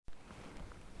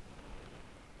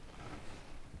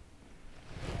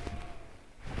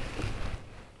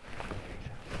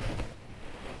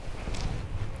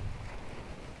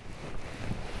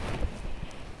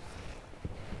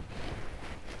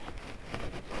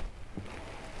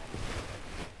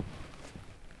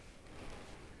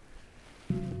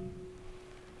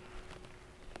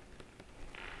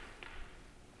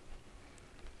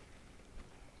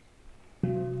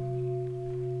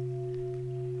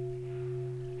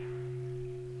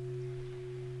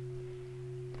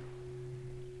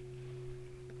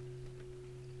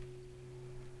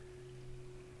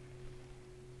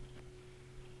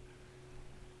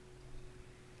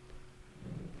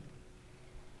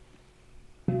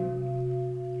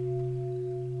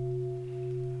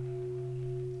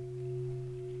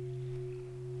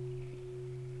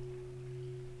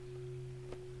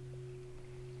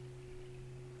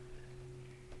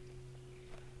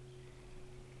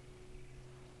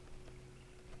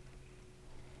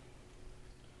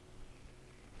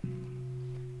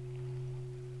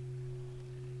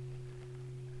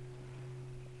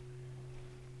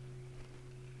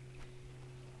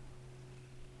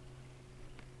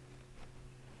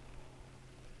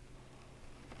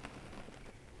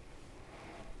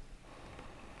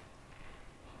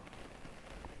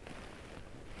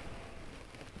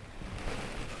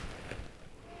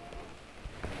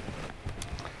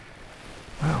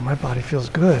my body feels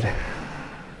good.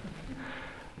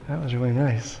 That was really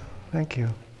nice. Thank you.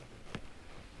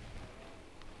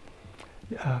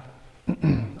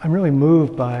 I'm really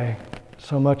moved by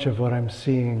so much of what I'm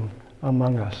seeing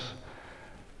among us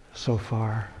so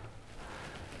far.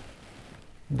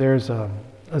 There's a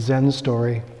Zen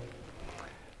story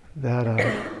that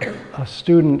a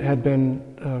student had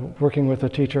been working with a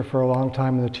teacher for a long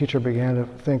time, and the teacher began to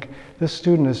think, this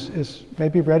student is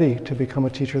maybe ready to become a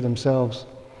teacher themselves.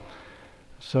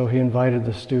 So he invited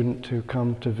the student to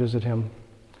come to visit him.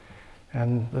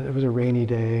 And it was a rainy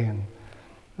day, and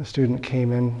the student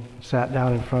came in, sat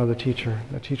down in front of the teacher.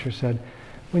 The teacher said,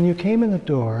 when you came in the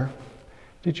door,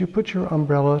 did you put your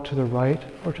umbrella to the right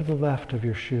or to the left of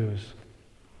your shoes?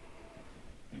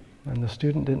 And the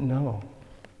student didn't know.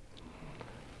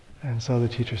 And so the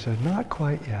teacher said, not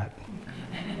quite yet.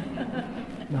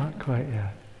 Not quite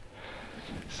yet.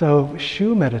 So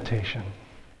shoe meditation.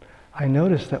 I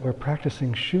noticed that we're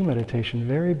practicing shoe meditation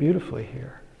very beautifully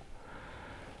here.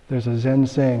 There's a Zen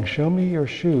saying, show me your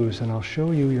shoes and I'll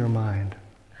show you your mind.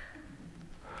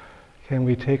 Can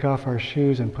we take off our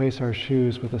shoes and place our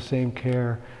shoes with the same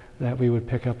care that we would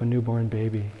pick up a newborn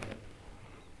baby?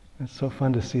 It's so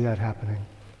fun to see that happening.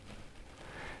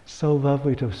 So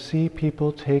lovely to see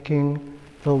people taking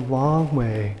the long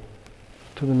way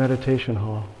to the meditation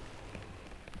hall.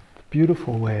 The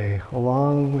beautiful way,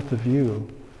 along with the view,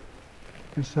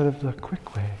 instead of the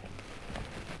quick way.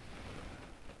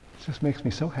 It just makes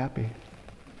me so happy.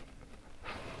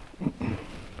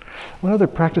 One other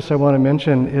practice I want to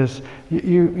mention is,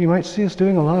 you might see us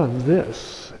doing a lot of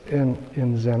this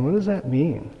in Zen. What does that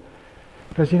mean?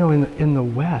 Because in the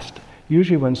West,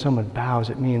 usually when someone bows,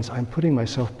 it means I'm putting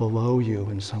myself below you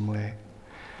in some way.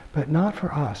 But not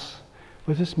for us.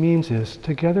 What this means is,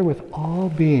 together with all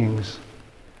beings,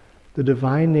 the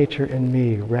divine nature in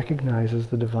me recognizes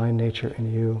the divine nature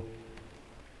in you.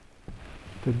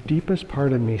 The deepest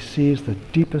part of me sees the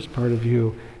deepest part of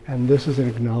you, and this is an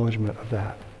acknowledgement of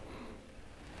that.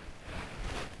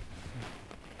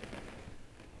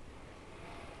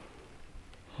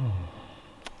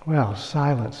 Well,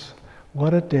 silence.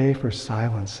 What a day for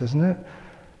silence, isn't it?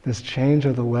 This change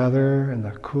of the weather and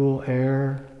the cool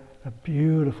air, the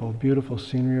beautiful, beautiful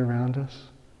scenery around us.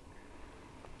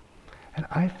 And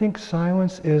I think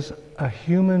silence is a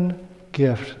human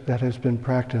gift that has been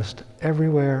practiced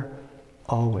everywhere,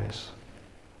 always.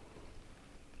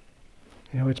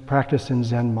 It's practiced in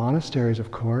Zen monasteries,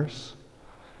 of course.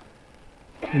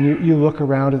 And you look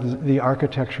around at the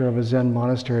architecture of a Zen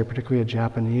monastery, particularly a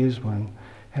Japanese one,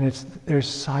 and there's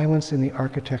silence in the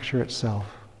architecture itself.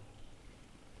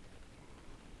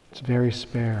 It's very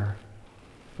spare.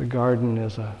 The garden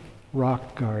is a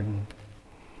rock garden.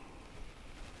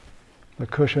 The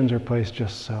cushions are placed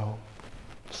just so.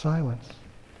 Silence.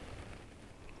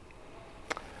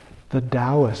 The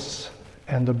Taoists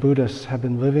and the Buddhists have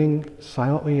been living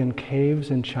silently in caves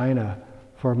in China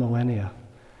for millennia,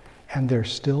 and they're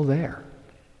still there.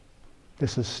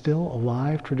 This is still a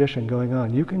live tradition going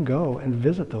on. You can go and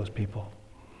visit those people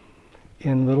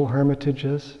in little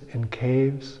hermitages, in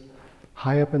caves,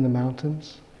 high up in the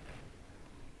mountains.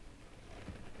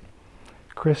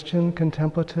 Christian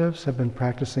contemplatives have been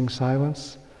practicing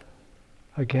silence,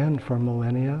 again, for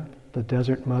millennia. The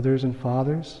Desert Mothers and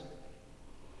Fathers,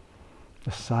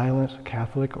 the silent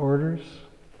Catholic orders,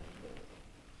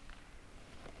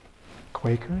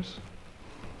 Quakers,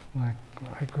 like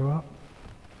I grew up.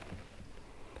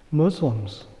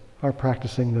 Muslims are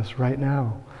practicing this right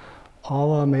now.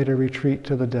 Allah made a retreat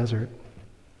to the desert,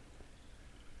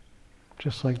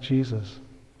 just like Jesus.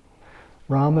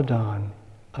 Ramadan,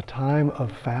 a time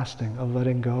of fasting, of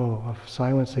letting go, of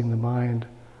silencing the mind.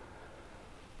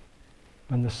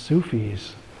 And the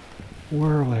Sufis,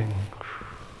 whirling.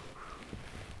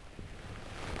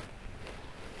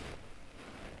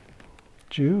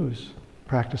 Jews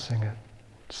practicing it.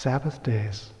 Sabbath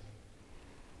days.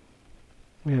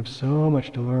 We have so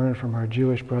much to learn from our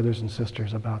Jewish brothers and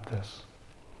sisters about this.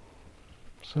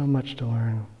 So much to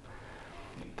learn.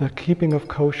 The keeping of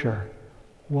kosher.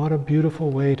 What a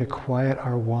beautiful way to quiet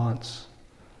our wants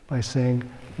by saying,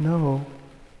 no,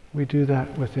 we do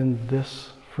that within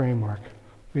this framework.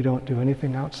 We don't do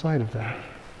anything outside of that.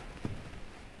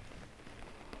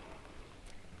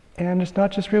 And it's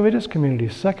not just religious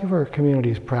communities. Secular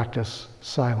communities practice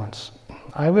silence.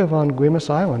 I live on Guimas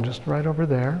Island, just right over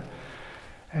there.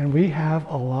 And we have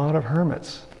a lot of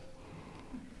hermits.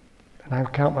 And I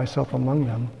count myself among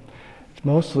them. It's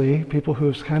mostly people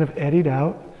who've kind of eddied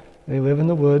out. They live in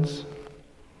the woods.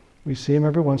 We see them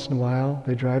every once in a while.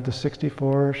 They drive the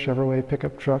 64 Chevrolet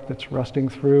pickup truck that's rusting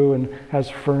through and has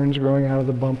ferns growing out of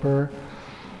the bumper.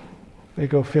 They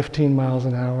go 15 miles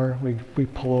an hour. We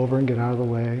pull over and get out of the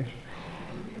way.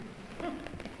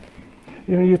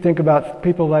 You know, you think about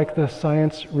people like the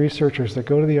science researchers that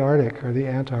go to the Arctic or the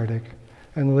Antarctic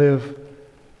and live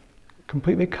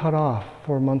completely cut off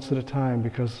for months at a time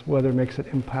because weather makes it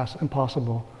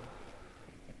impossible.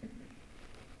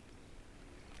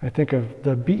 I think of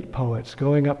the beat poets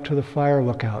going up to the fire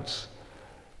lookouts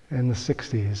in the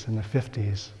 60s and the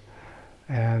 50s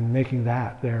and making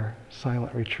that their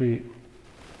silent retreat.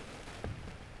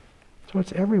 So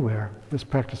it's everywhere, this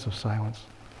practice of silence.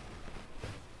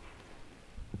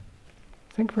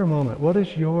 Think for a moment, what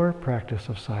is your practice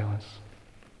of silence?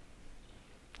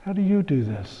 How do you do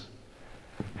this?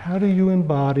 How do you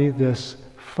embody this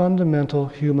fundamental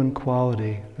human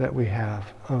quality that we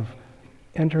have of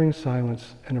entering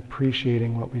silence and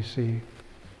appreciating what we see?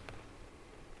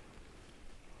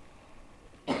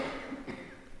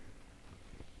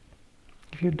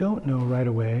 If you don't know right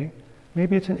away,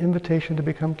 maybe it's an invitation to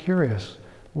become curious.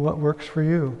 What works for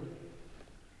you?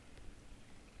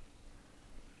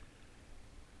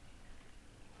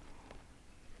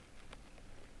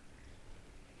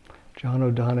 John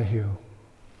O'Donohue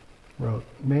wrote,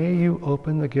 "May you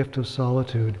open the gift of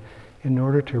solitude in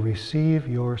order to receive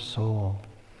your soul.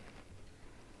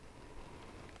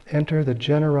 Enter the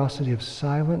generosity of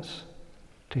silence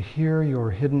to hear your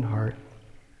hidden heart.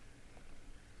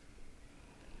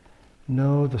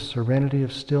 Know the serenity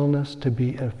of stillness to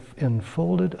be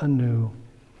enfolded anew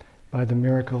by the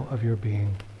miracle of your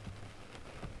being."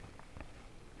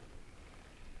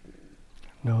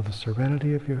 Know the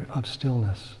serenity of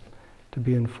stillness to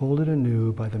be enfolded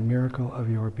anew by the miracle of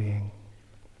your being.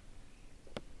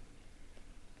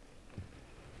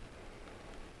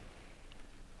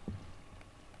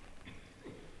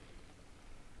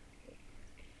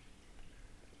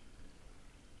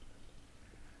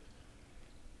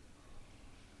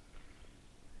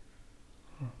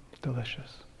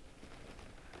 Delicious.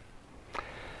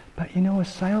 But you know, a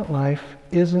silent life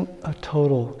isn't a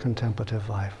total contemplative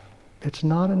life. It's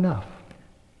not enough.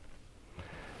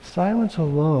 Silence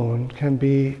alone can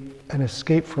be an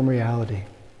escape from reality.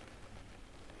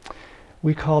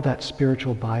 We call that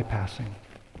spiritual bypassing.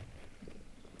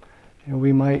 You know,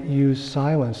 we might use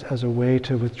silence as a way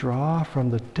to withdraw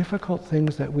from the difficult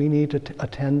things that we need to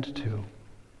attend to.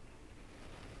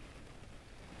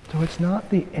 So it's not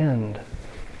the end,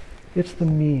 it's the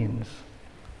means.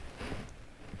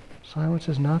 Silence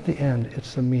is not the end,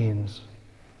 it's the means.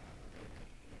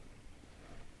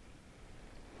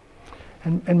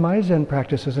 And my Zen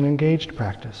practice is an engaged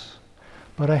practice,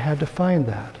 but I had to find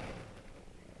that.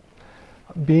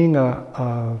 Being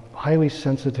a highly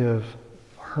sensitive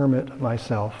hermit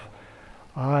myself,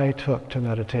 I took to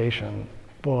meditation.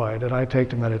 Boy, did I take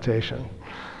to meditation.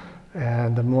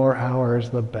 And the more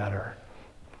hours, the better.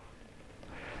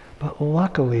 But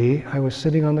luckily, I was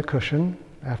sitting on the cushion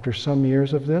after some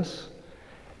years of this,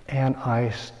 and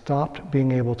I stopped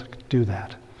being able to do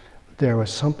that. There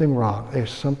was something wrong. There's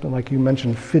something, like you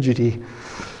mentioned, fidgety.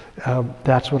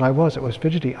 That's what I was. It was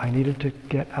fidgety. I needed to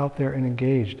get out there and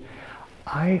engaged.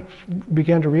 I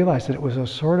began to realize that it was a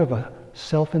sort of a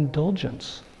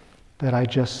self-indulgence that I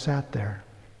just sat there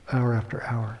hour after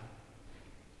hour.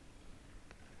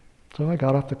 So I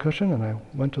got off the cushion and I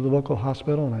went to the local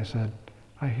hospital and I said,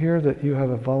 "I hear that you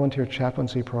have a volunteer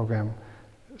chaplaincy program.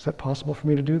 Is that possible for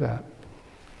me to do that?"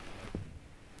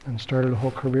 And started a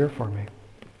whole career for me.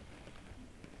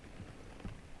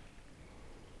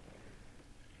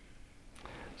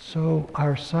 So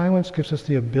our silence gives us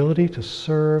the ability to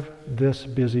serve this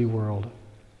busy world.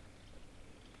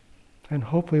 And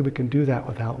hopefully we can do that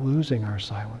without losing our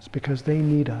silence, because they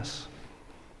need us.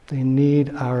 They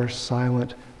need our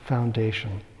silent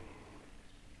foundation.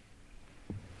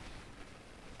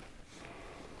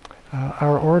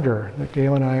 Our order that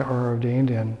Gail and I are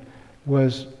ordained in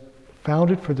was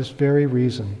founded for this very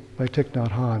reason by Thich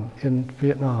Nhat Hanh in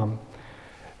Vietnam,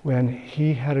 when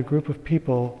he had a group of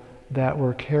people that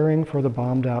were caring for the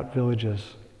bombed out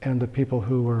villages and the people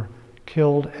who were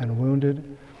killed and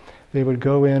wounded. They would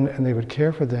go in and they would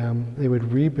care for them. They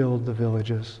would rebuild the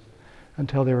villages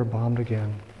until they were bombed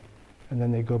again. And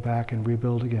then they'd go back and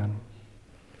rebuild again.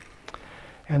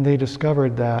 And they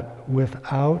discovered that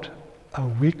without a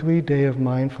weekly day of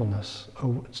mindfulness,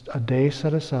 a day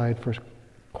set aside for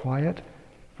quiet,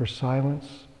 for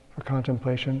silence, for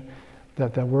contemplation,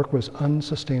 that the work was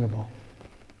unsustainable.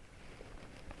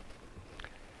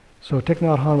 So Thich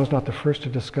Nhat Hanh was not the first to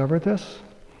discover this,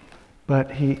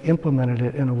 but he implemented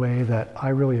it in a way that I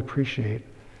really appreciate.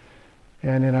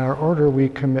 And in our order, we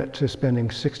commit to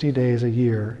spending 60 days a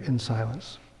year in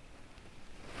silence.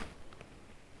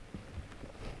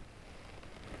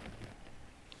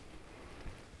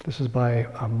 This is by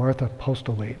Martha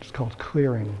Postlewaite. It's called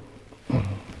Clearing.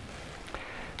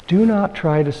 Do not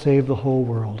try to save the whole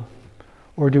world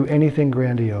or do anything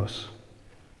grandiose.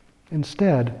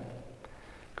 Instead,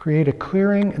 create a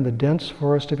clearing in the dense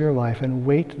forest of your life and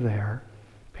wait there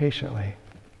patiently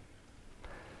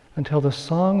until the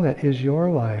song that is your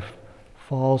life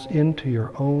falls into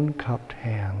your own cupped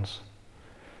hands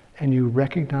and you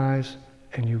recognize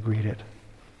and you greet it.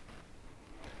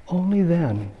 Only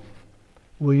then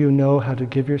will you know how to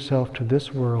give yourself to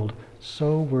this world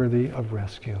so worthy of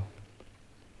rescue.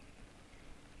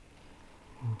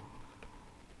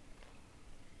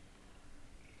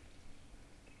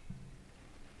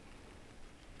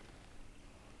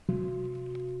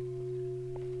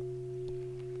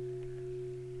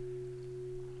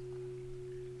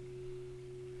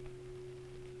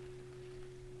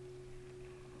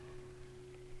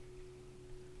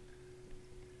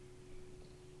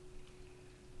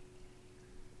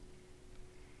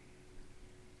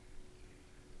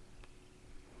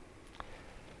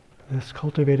 This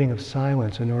cultivating of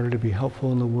silence in order to be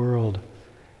helpful in the world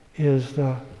is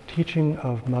the teaching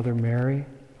of Mother Mary,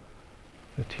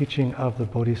 the teaching of the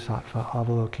Bodhisattva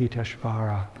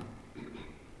Avalokiteshvara.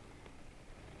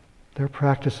 Their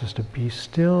practice is to be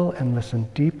still and listen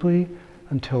deeply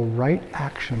until right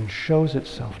action shows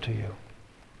itself to you.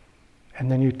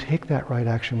 And then you take that right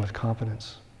action with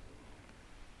confidence.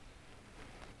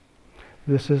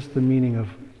 This is the meaning of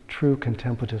true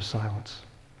contemplative silence.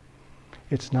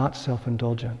 It's not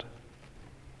self-indulgent.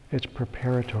 It's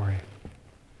preparatory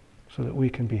so that we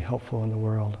can be helpful in the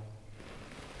world.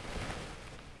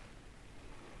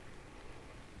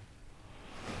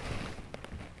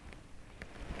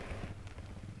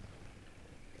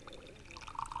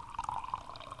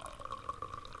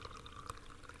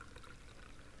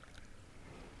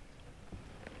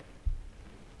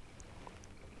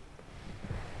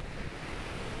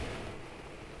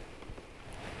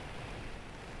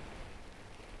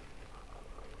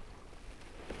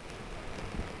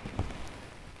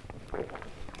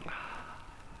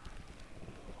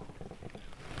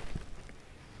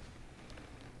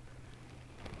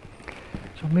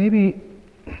 So maybe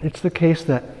it's the case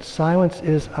that silence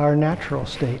is our natural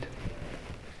state.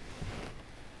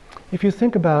 If you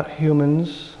think about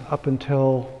humans up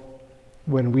until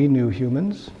when we knew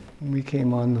humans, when we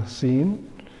came on the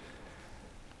scene,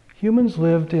 humans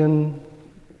lived in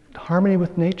harmony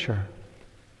with nature.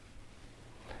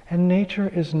 And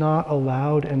nature is not a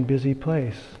loud and busy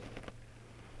place.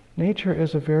 Nature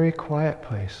is a very quiet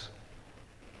place.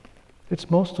 It's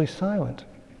mostly silent.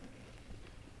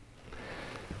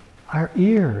 Our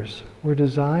ears were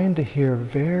designed to hear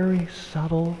very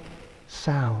subtle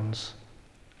sounds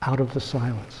out of the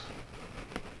silence.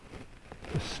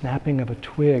 The snapping of a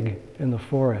twig in the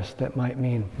forest that might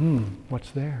mean,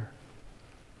 what's there?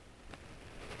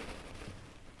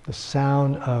 The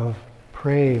sound of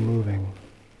prey moving.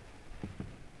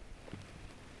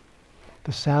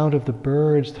 The sound of the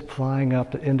birds flying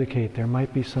up to indicate there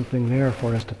might be something there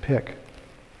for us to pick,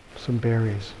 some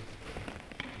berries.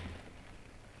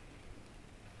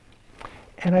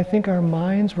 And I think our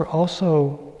minds were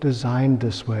also designed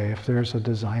this way, if there's a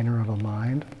designer of a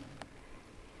mind,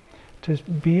 to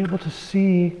be able to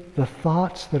see the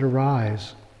thoughts that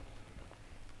arise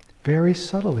very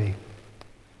subtly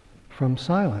from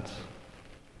silence.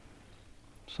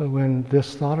 So when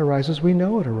this thought arises, we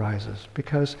know it arises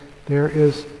because there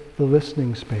is the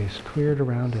listening space cleared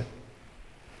around it.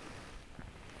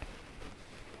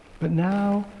 But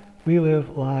now we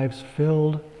live lives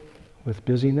filled with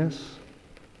busyness,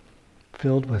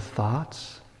 filled with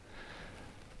thoughts,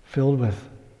 filled with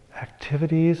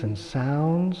activities and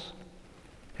sounds.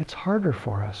 It's harder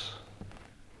for us.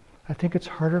 I think it's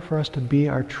harder for us to be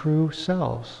our true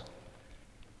selves,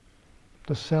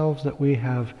 the selves that we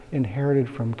have inherited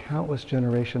from countless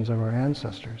generations of our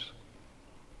ancestors.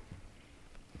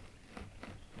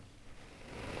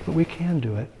 But we can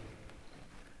do it.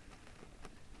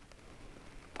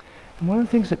 And one of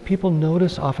the things that people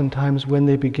notice oftentimes when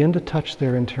they begin to touch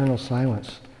their internal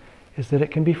silence is that it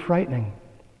can be frightening.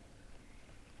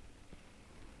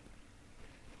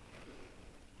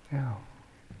 Yeah.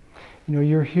 You know,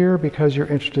 you're here because you're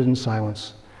interested in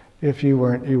silence. If you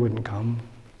weren't, you wouldn't come.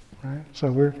 Right?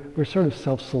 So we're sort of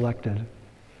self-selected.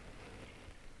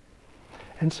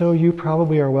 And so you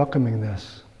probably are welcoming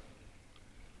this.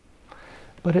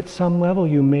 But at some level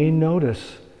you may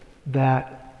notice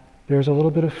that there's a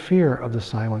little bit of fear of the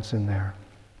silence in there.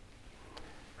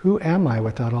 Who am I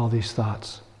without all these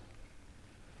thoughts?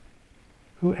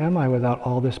 Who am I without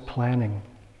all this planning?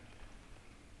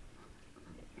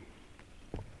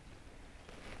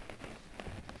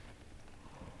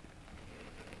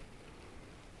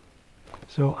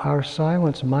 So our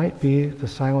silence might be the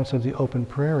silence of the open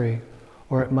prairie,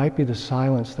 or it might be the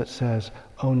silence that says,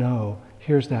 oh no,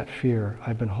 here's that fear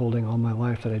I've been holding all my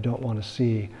life that I don't want to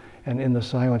see, and in the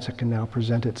silence it can now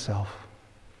present itself.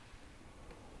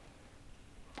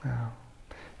 Now,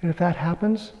 and if that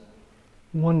happens,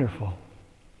 wonderful.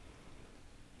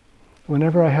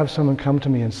 Whenever I have someone come to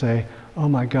me and say, oh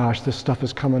my gosh, this stuff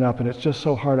is coming up and it's just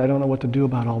so hard, I don't know what to do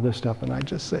about all this stuff, and I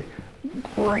just say,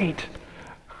 great.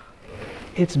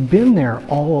 It's been there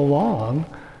all along,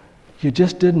 you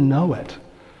just didn't know it.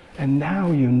 And now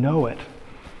you know it.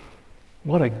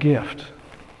 What a gift.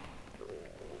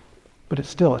 But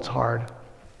it's hard.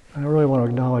 And I really want to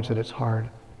acknowledge that it's hard.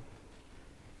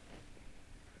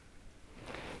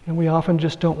 And we often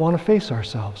just don't want to face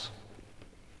ourselves.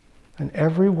 And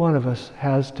every one of us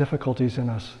has difficulties in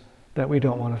us that we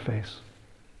don't want to face.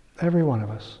 Every one of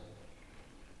us.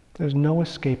 There's no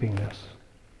escaping this.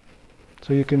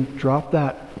 So you can drop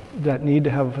that need to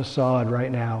have a facade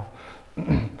right now.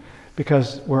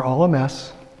 Because we're all a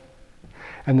mess.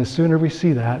 And the sooner we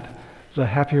see that, the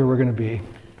happier we're going to be.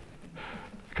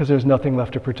 Because there's nothing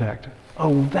left to protect.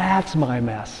 Oh, that's my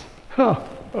mess. Huh,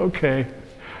 okay.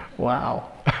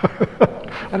 Wow.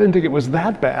 I didn't think it was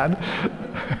that bad.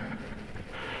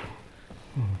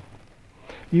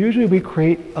 Usually we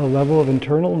create a level of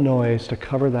internal noise to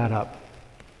cover that up.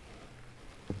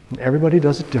 And everybody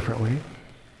does it differently,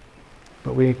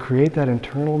 but we create that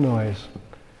internal noise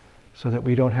so that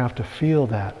we don't have to feel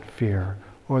that fear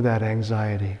or that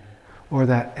anxiety or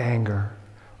that anger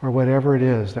or whatever it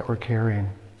is that we're carrying.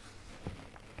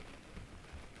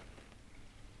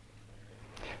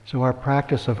 So our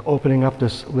practice of opening up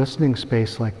this listening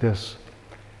space like this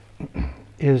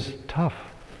is tough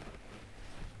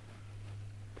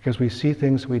because we see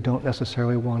things we don't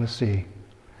necessarily want to see.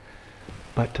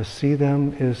 But to see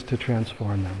them is to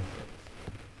transform them.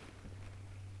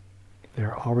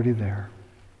 They're already there.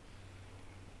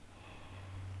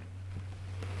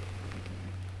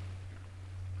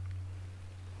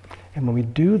 And when we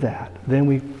do that, then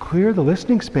we clear the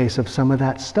listening space of some of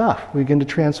that stuff. We begin to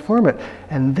transform it.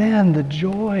 And then the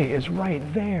joy is right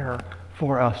there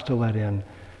for us to let in.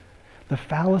 The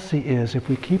fallacy is if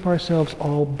we keep ourselves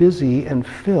all busy and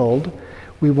filled,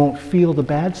 we won't feel the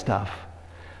bad stuff.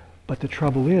 But the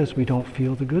trouble is we don't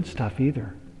feel the good stuff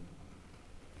either.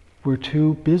 We're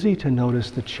too busy to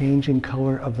notice the changing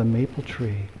color of the maple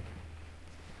tree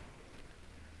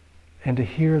and to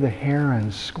hear the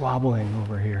herons squabbling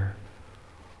over here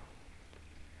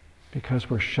because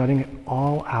we're shutting it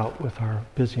all out with our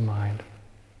busy mind.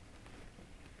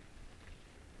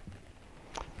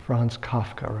 Franz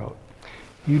Kafka wrote,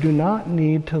 "You do not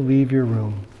need to leave your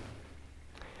room.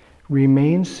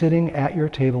 Remain sitting at your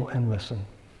table and listen.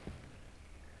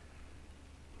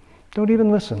 Don't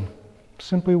even listen.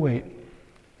 Simply wait.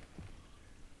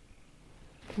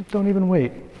 Don't even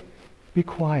wait. Be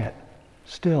quiet,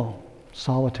 still,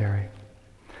 solitary.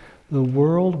 The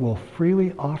world will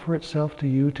freely offer itself to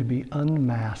you to be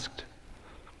unmasked.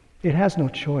 It has no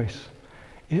choice.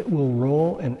 It will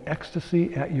roll in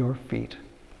ecstasy at your feet."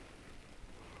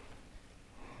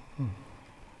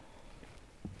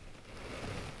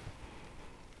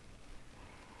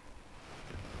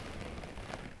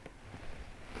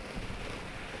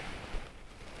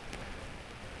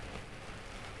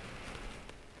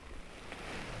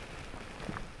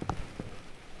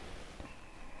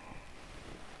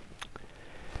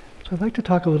 So I'd like to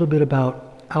talk a little bit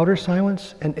about outer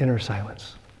silence and inner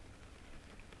silence.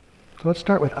 So let's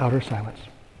start with outer silence.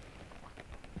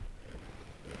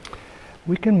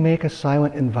 We can make a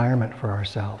silent environment for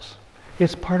ourselves.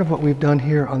 It's part of what we've done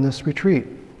here on this retreat.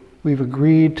 We've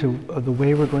agreed to the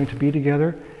way we're going to be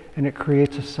together, and it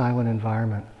creates a silent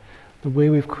environment. The way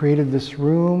we've created this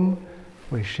room,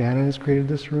 the way Shannon has created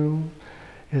this room,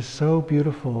 is so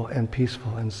beautiful and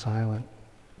peaceful and silent.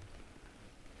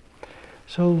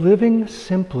 So living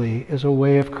simply is a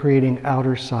way of creating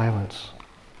outer silence.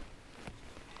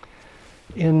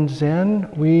 In Zen,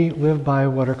 we live by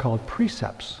what are called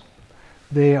precepts.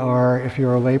 They are, if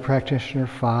you're a lay practitioner,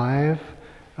 5.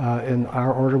 In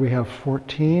our order, we have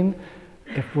 14.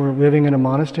 If we're living in a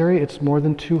monastery, it's more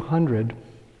than 200.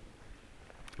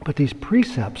 But these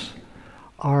precepts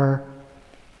are,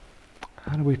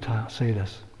 how do we say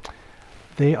this?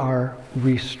 They are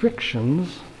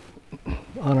restrictions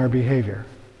on our behavior.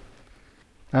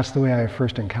 That's the way I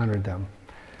first encountered them.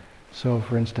 So,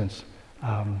 for instance,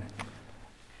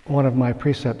 one of my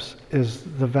precepts is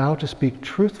the vow to speak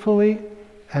truthfully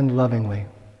and lovingly.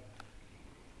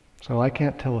 So I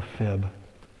can't tell a fib.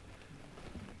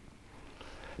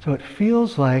 So it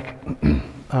feels like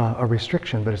a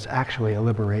restriction, but it's actually a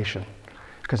liberation.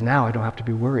 Because now I don't have to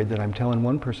be worried that I'm telling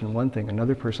one person one thing,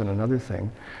 another person another thing,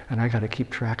 and I got to keep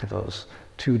track of those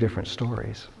two different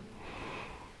stories.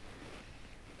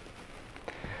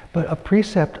 But a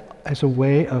precept is a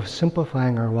way of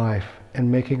simplifying our life and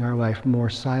making our life more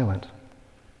silent.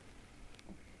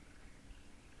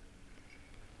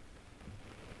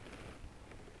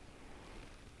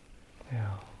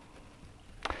 Yeah.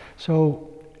 So,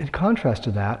 in contrast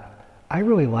to that, I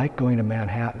really like going to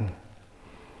Manhattan.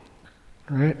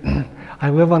 Right? I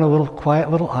live on a little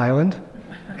quiet little island,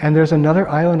 and there's another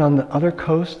island on the other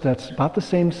coast that's about the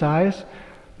same size,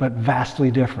 but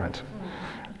vastly different.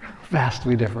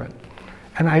 Vastly different.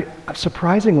 And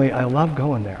surprisingly, I love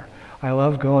going there. I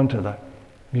love going to the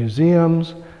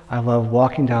museums. I love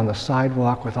walking down the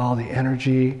sidewalk with all the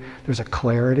energy. There's a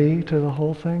clarity to the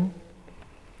whole thing.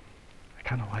 I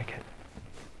kind of like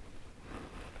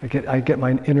it. I get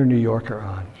my inner New Yorker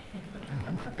on.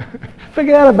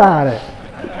 Forget about it.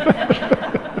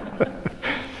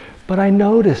 But I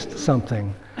noticed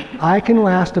something. I can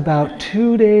last about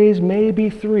 2 days, maybe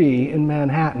 3 in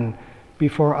Manhattan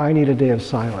before I need a day of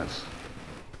silence.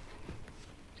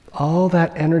 All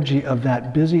that energy of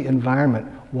that busy environment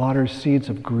waters seeds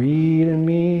of greed in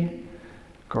me,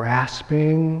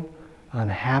 grasping,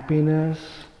 unhappiness.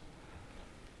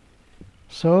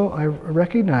 So I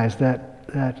recognize that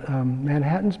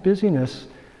Manhattan's busyness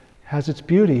has its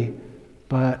beauty,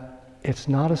 but it's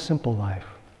not a simple life.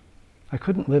 I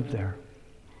couldn't live there.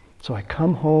 So I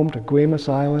come home to Guaymas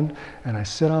Island and I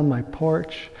sit on my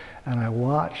porch and I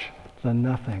watch the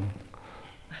nothing.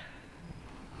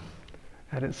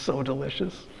 And it's so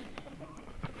delicious.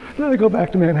 Then I go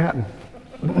back to Manhattan.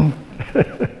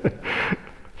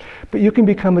 But you can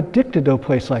become addicted to a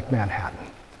place like Manhattan,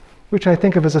 which I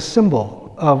think of as a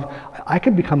symbol of, I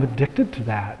can become addicted to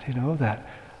that, that,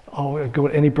 I go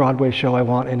to any Broadway show I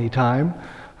want anytime.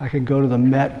 I can go to the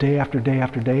Met day after day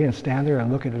after day and stand there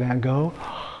and look at Van Gogh.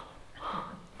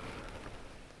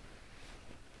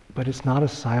 But it's not a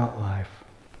silent life.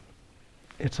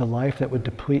 It's a life that would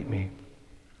deplete me.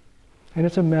 And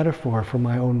it's a metaphor for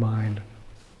my own mind.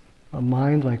 A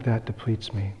mind like that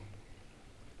depletes me.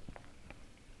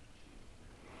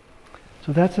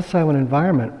 So that's a silent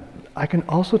environment. I can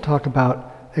also talk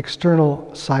about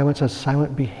external silence as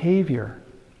silent behavior.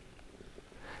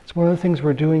 It's one of the things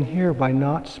we're doing here by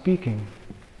not speaking.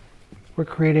 We're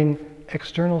creating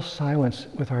external silence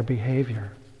with our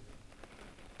behavior.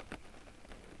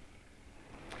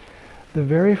 The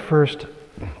very first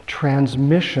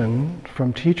transmission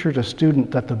from teacher to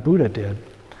student that the Buddha did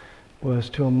was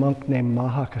to a monk named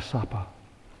Mahakassapa.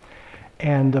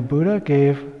 And the Buddha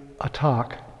gave a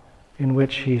talk in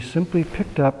which he simply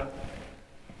picked up,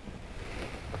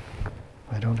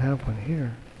 I don't have one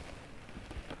here,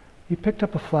 he picked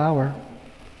up a flower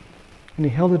and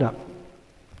he held it up.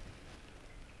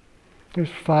 There's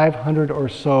 500 or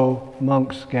so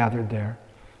monks gathered there.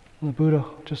 And the Buddha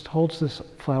just holds this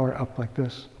flower up like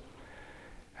this.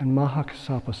 And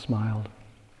Mahakassapa smiled.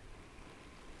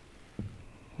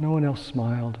 No one else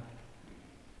smiled.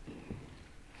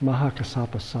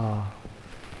 Mahakassapa saw.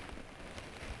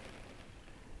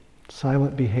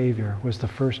 Silent behavior was the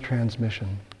first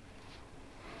transmission.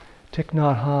 Thich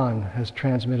Nhat Hanh has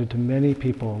transmitted to many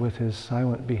people with his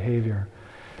silent behavior.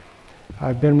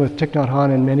 I've been with Thich Nhat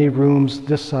Hanh in many rooms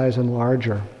this size and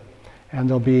larger, and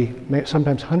there'll be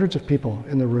sometimes hundreds of people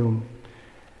in the room.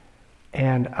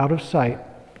 And out of sight,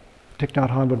 Thich Nhat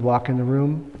Hanh would walk in the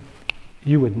room,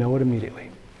 you would know it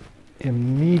immediately.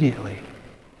 Immediately.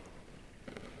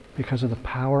 Because of the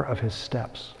power of his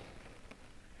steps.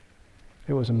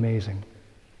 It was amazing.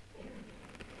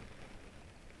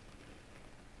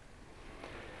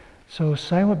 So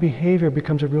silent behavior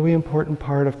becomes a really important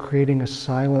part of creating a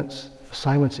silence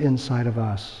inside of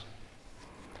us.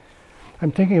 I'm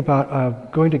thinking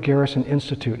about going to Garrison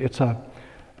Institute. It's on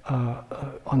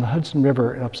the Hudson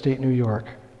River in upstate New York.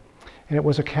 And it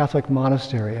was a Catholic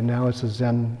monastery, and now it's a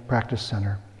Zen practice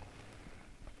center.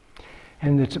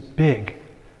 And it's big.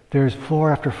 There's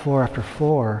floor after floor after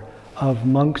floor of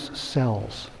monks'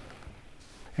 cells.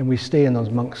 And we stay in those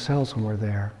monk cells when we're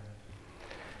there.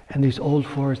 And these old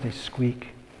floors, they squeak.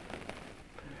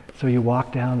 So you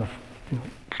walk down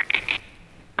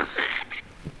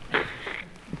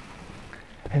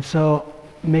And so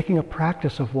making a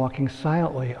practice of walking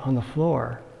silently on the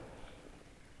floor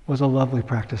was a lovely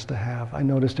practice to have. I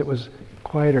noticed it was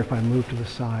quieter if I moved to the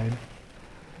side.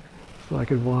 So I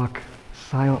could walk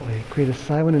silently, create a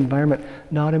silent environment,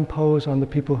 not impose on the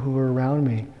people who were around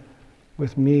me,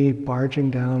 with me barging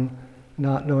down,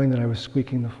 not knowing that I was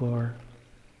squeaking the floor.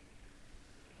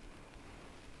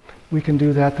 We can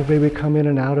do that the way we come in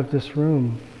and out of this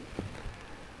room.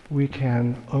 we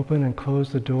can open and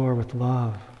close the door with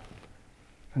love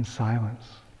and silence.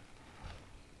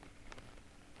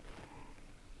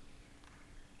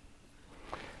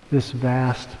 This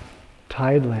vast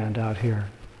tideland out here,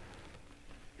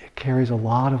 it carries a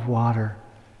lot of water,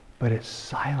 but it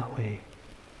silently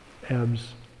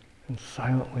ebbs and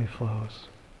silently flows.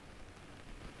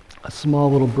 A small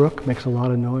little brook makes a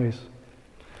lot of noise.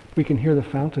 We can hear the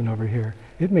fountain over here.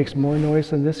 It makes more noise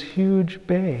than this huge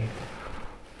bay.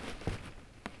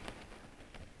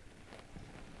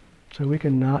 So we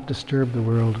can not disturb the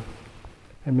world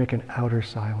and make an outer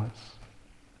silence.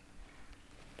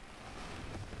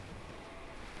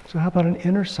 So how about an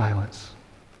inner silence?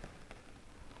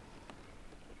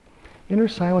 Inner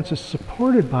silence is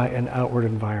supported by an outward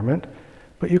environment,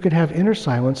 but you can have inner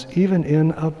silence even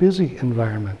in a busy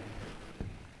environment.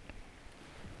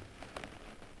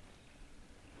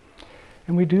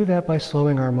 And we do that by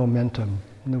slowing our momentum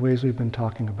in the ways we've been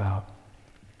talking about.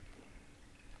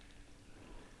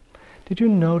 Did you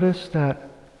notice that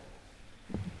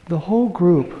the whole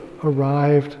group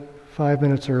arrived 5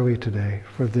 minutes early today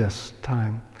for this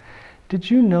time? Did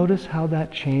you notice how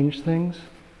that changed things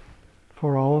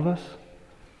for all of us?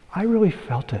 I really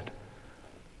felt it.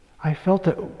 I felt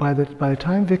that by the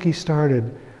time Vicki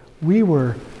started, we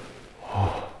were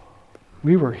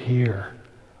here.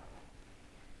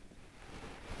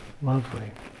 Lovely.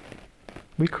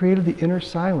 We created the inner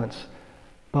silence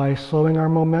by slowing our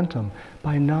momentum,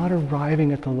 by not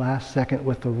arriving at the last second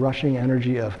with the rushing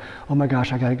energy of, oh my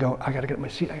gosh, I gotta go, I gotta get my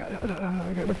seat, I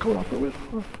gotta get my coat off.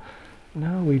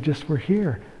 No, we just were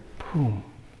here. Boom.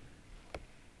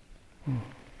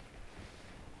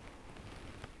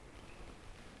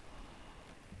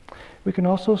 We can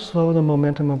also slow the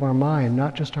momentum of our mind,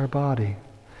 not just our body.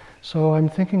 So I'm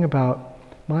thinking about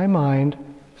my mind.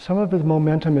 Some of the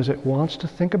momentum is it wants to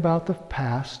think about the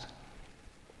past,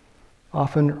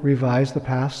 often revise the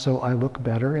past so I look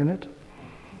better in it.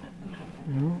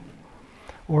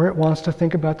 Or it wants to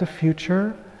think about the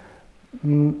future,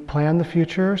 plan the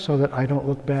future so that I don't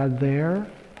look bad there.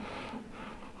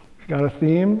 Got a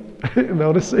theme?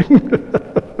 Noticing?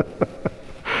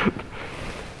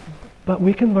 But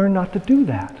we can learn not to do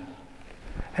that.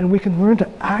 And we can learn to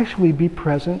actually be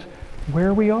present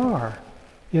where we are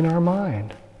in our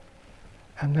mind.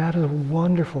 And that is a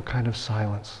wonderful kind of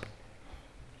silence.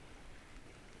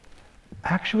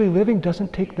 Actually living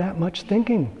doesn't take that much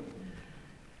thinking.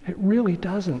 It really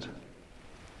doesn't.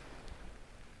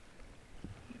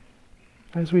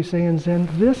 As we say in Zen,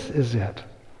 this is it.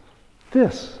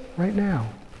 This, right now.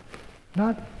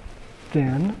 Not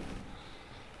then.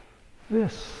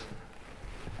 This.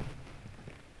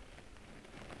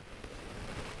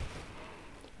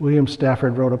 William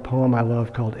Stafford wrote a poem I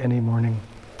love called Any Morning.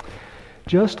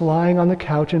 Just lying on the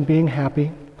couch and being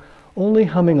happy, only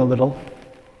humming a little,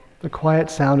 the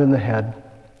quiet sound in the head.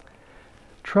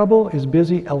 Trouble is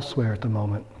busy elsewhere at the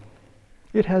moment.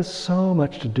 It has so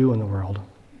much to do in the world.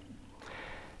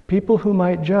 People who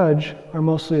might judge are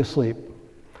mostly asleep.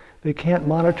 They can't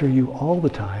monitor you all the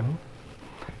time,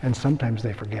 and sometimes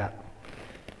they forget.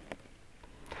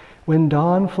 When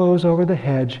dawn flows over the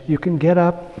hedge, you can get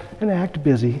up and act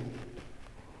busy.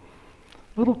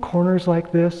 Little corners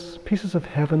like this, pieces of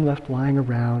heaven left lying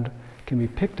around, can be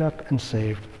picked up and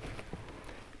saved.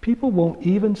 People won't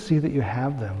even see that you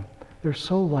have them. They're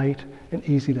so light and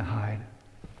easy to hide.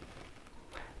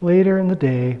 Later in the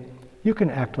day, you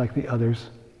can act like the others.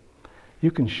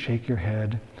 You can shake your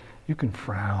head. You can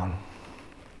frown.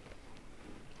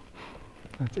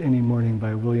 That's Any Morning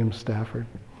by William Stafford.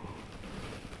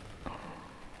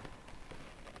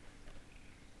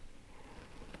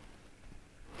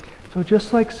 So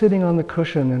just like sitting on the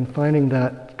cushion and finding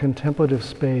that contemplative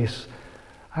space,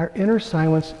 our inner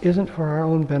silence isn't for our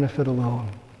own benefit alone.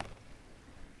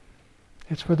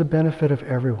 It's for the benefit of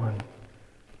everyone.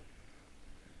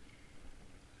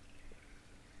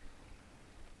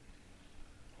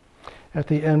 At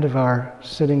the end of our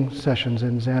sitting sessions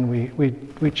in Zen,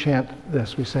 we chant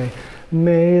this. We say,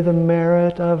 "May the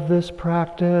merit of this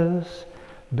practice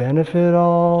benefit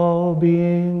all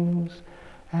beings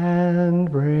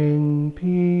and bring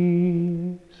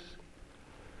peace.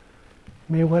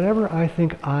 May whatever I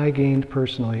think I gained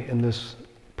personally in this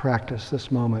practice,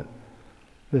 this moment,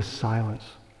 this silence,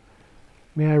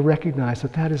 may I recognize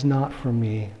that that is not for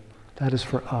me, that is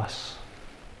for us.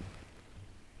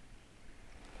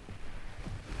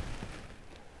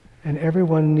 And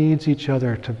everyone needs each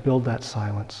other to build that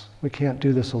silence. We can't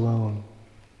do this alone.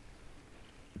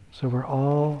 So we're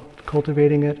all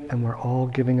cultivating it and we're all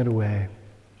giving it away.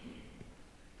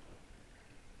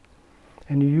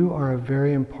 And you are a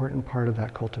very important part of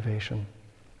that cultivation.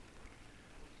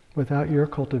 Without your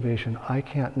cultivation, I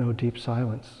can't know deep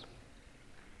silence.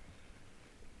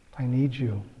 I need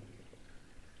you,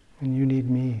 and you need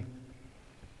me.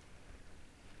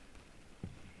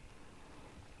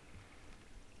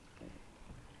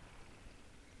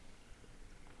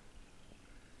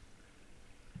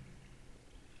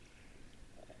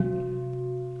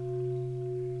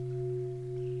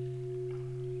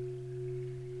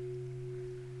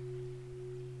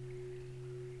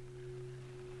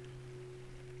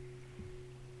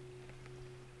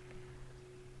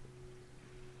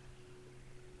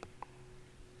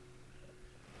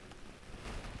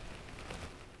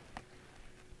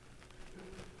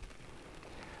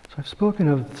 So I've spoken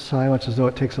of silence as though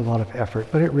it takes a lot of effort,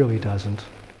 but it really doesn't.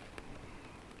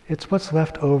 It's what's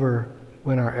left over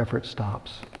when our effort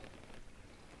stops.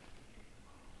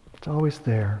 It's always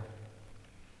there.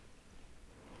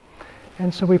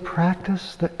 And so we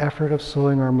practice the effort of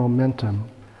slowing our momentum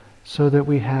so that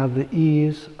we have the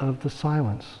ease of the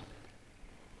silence.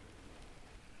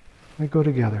 We go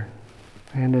together,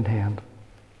 hand in hand.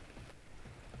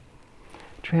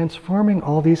 Transforming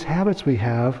all these habits we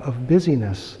have of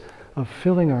busyness, of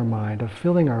filling our mind, of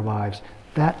filling our lives,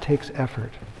 that takes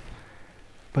effort.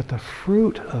 But the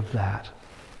fruit of that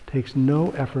takes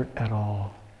no effort at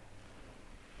all.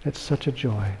 It's such a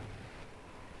joy.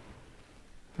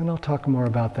 And I'll talk more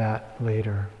about that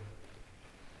later.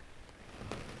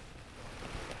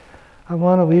 I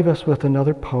want to leave us with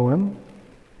another poem.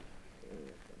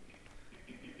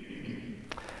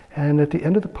 And at the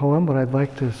end of the poem, what I'd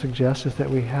like to suggest is that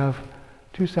we have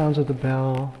 2 sounds of the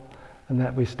bell, and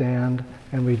that we stand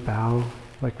and we bow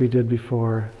like we did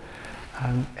before.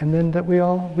 And then that we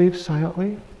all leave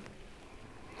silently.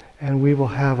 And we will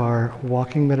have our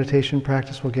walking meditation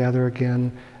practice. We'll gather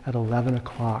again at 11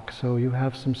 o'clock. So you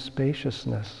have some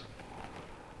spaciousness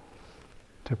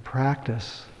to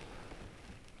practice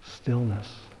stillness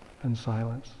and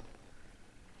silence.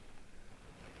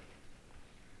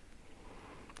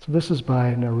 So this is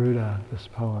by Neruda, this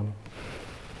poem.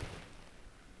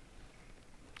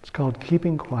 It's called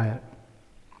Keeping Quiet.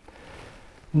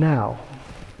 Now,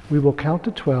 we will count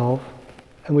to 12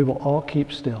 and we will all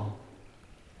keep still.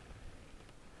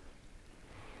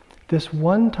 This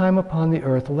one time upon the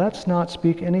earth, let's not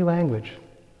speak any language.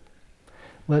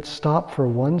 Let's stop for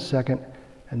 1 second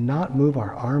and not move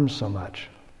our arms so much.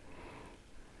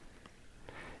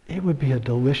 It would be a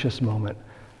delicious moment.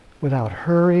 Without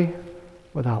hurry,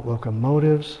 without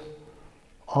locomotives,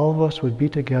 all of us would be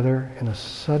together in a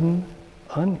sudden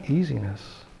uneasiness.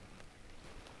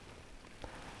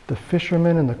 The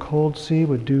fishermen in the cold sea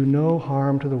would do no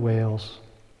harm to the whales,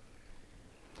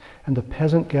 and the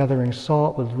peasant gathering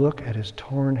salt would look at his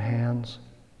torn hands.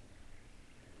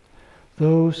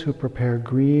 Those who prepare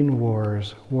green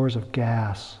wars, wars of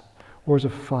gas, wars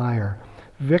of fire,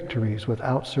 victories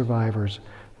without survivors,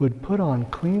 would put on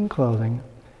clean clothing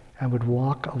and would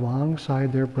walk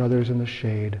alongside their brothers in the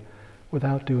shade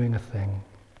without doing a thing.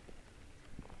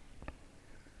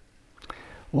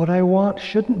 What I want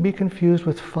shouldn't be confused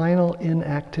with final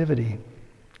inactivity.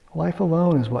 Life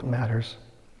alone is what matters.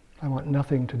 I want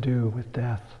nothing to do with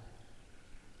death.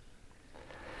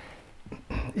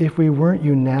 If we weren't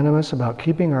unanimous about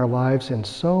keeping our lives in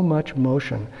so much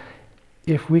motion,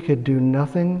 if we could do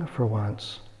nothing for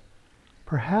once,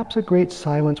 perhaps a great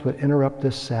silence would interrupt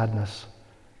this sadness,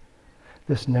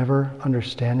 this never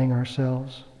understanding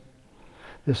ourselves,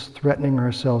 this threatening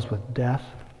ourselves with death.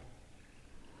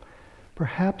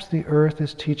 Perhaps the earth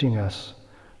is teaching us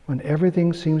when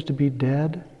everything seems to be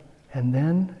dead and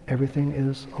then everything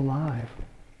is alive.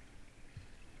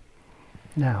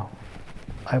 Now,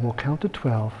 I will count to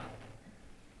 12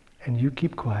 and you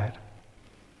keep quiet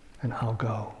and I'll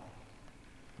go.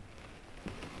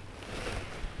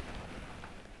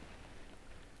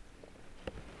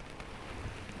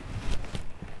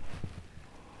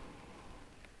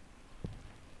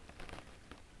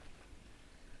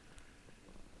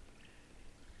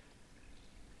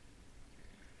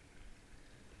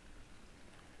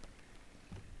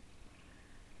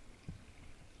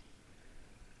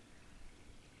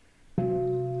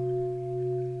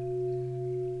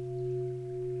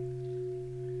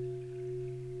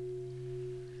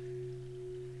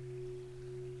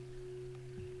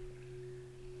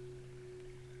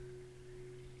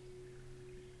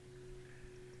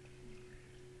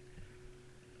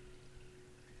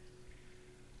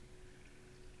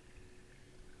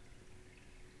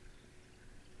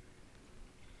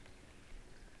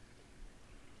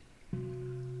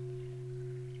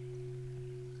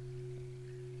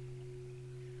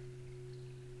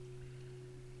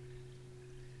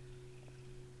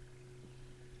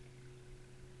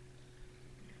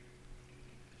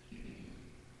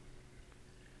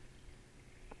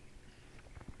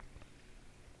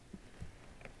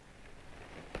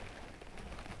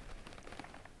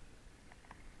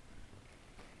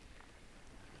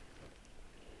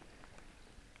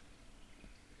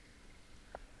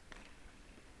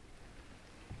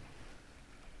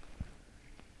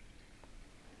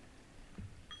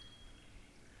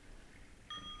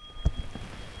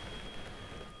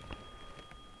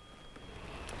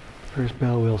 First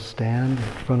bell, we'll stand in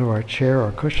front of our chair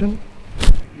or cushion.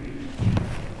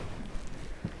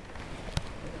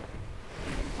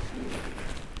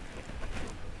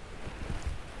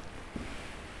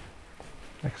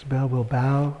 Next bell, we'll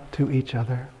bow to each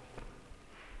other.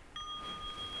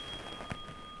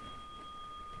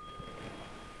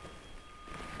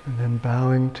 And then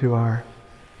bowing to our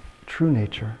true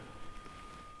nature.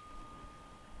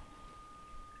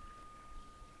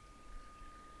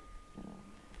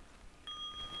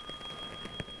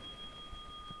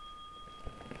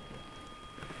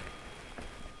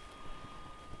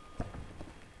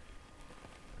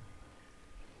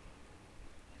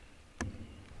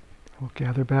 We'll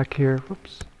gather back here.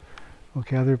 Whoops. We'll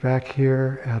gather back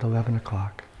here at 11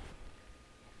 o'clock.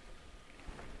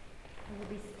 We'll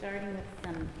be starting with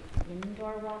some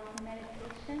indoor walking meditation.